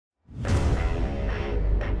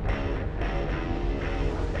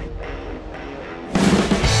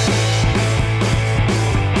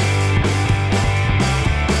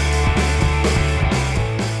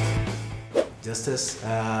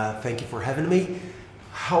Protagonistas. Thank you for having me.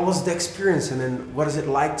 How was the experience, and then what is it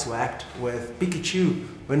like to act with Pikachu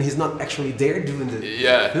when he's not actually there doing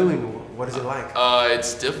the filming? What is it like?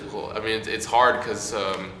 It's difficult. I mean, it's hard because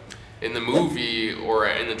in the movie, or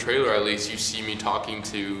in the trailer at least, you see me talking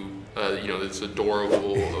to you know, this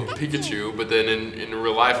adorable Pikachu, but then in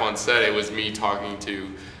real life on set, it was me talking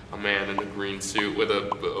to a man in a green suit with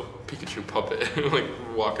a Pikachu puppet, like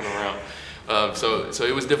walking around. So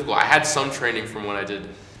it was difficult. I had some training from when I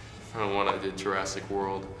did Jurassic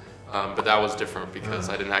World, but that was different because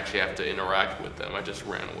I didn't actually have to interact with them. I just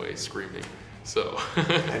ran away screaming. So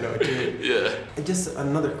I know what you mean. Yeah. And just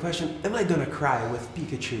another question: am I gonna cry with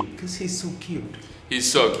Pikachu because he's so cute? He's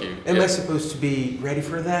so cute. Am I supposed to be ready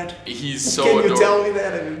for that? He's so Can adorable. you tell me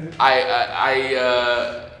that?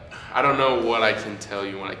 I don't know what I can tell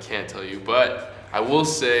you and what I can't tell you, but I will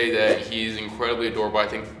say that he's incredibly adorable. I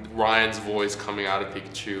think Ryan's voice coming out of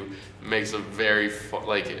Pikachu makes a very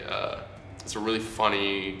it's a really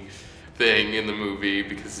funny thing in the movie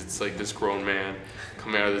because it's like this grown man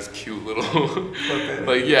coming out of this cute little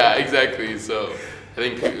like, yeah, exactly. So I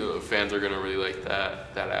think fans are gonna really like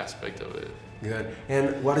that aspect of it. Good.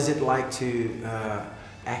 And what is it like to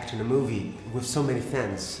act in a movie with so many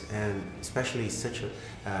fans, and especially such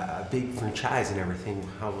a big franchise and everything?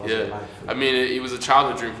 How was it like? I mean, it was a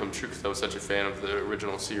childhood dream come true because I was such a fan of the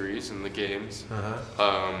original series and the games.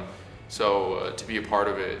 So to be a part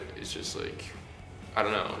of it is just like, I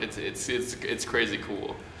don't know, it's crazy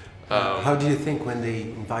cool. How did you think when they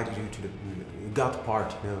invited you to you got the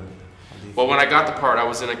part? You know, well, when I got the part, I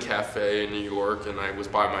was in a cafe in New York and I was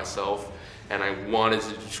by myself. And I wanted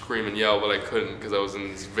to scream and yell, but I couldn't because I was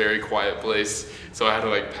in this very quiet place. So I had to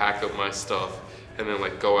like pack up my stuff and then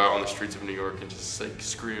like go out on the streets of New York and just like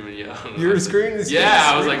scream and yell. You were screaming?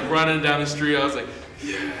 Yeah, I was like running down the street. I was like,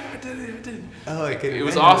 yeah, I did it. Oh, I can. It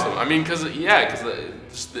was awesome. I mean, because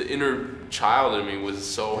just the inner child in me was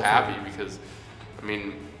so happy because, I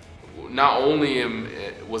mean, not only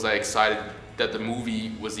was I excited that the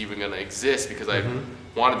movie was even going to exist because I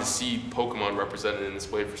wanted to see Pokemon represented in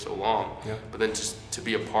this way for so long, but then just to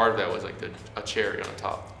be a part of that was like a cherry on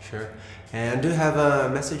top. Sure. And do you have a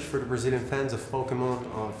message for the Brazilian fans of Pokemon,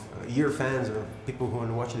 of your fans, or people who want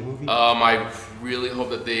to watch the movie? I really hope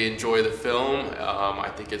that they enjoy the film. I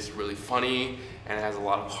think it's really funny and it has a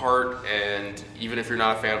lot of heart, and even if you're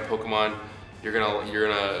not a fan of Pokemon, you're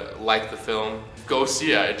gonna like the film. Go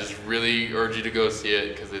see it. I just really urge you to go see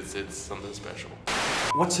it because it's something special.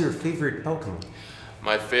 What's your favorite Pokemon?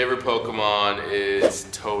 My favorite Pokemon is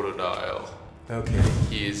Totodile. Okay.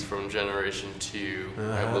 He's from Generation 2,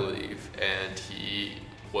 I believe, and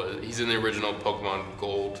he's in the original Pokemon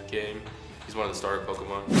Gold game. He's one of the starter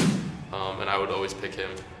Pokemon, and I would always pick him.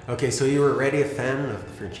 Okay, so you were already a fan of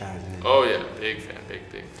the franchise? Oh yeah, big fan, big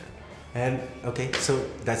fan. And okay, so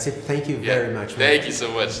that's it. Thank you very much. Thank you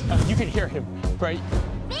so much. You can hear him, right?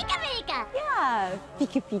 Pika Pika! Yeah,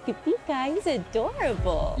 Pika Pika Pika, he's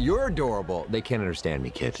adorable. You're adorable. They can't understand me,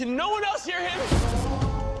 kid. Can no one else hear him?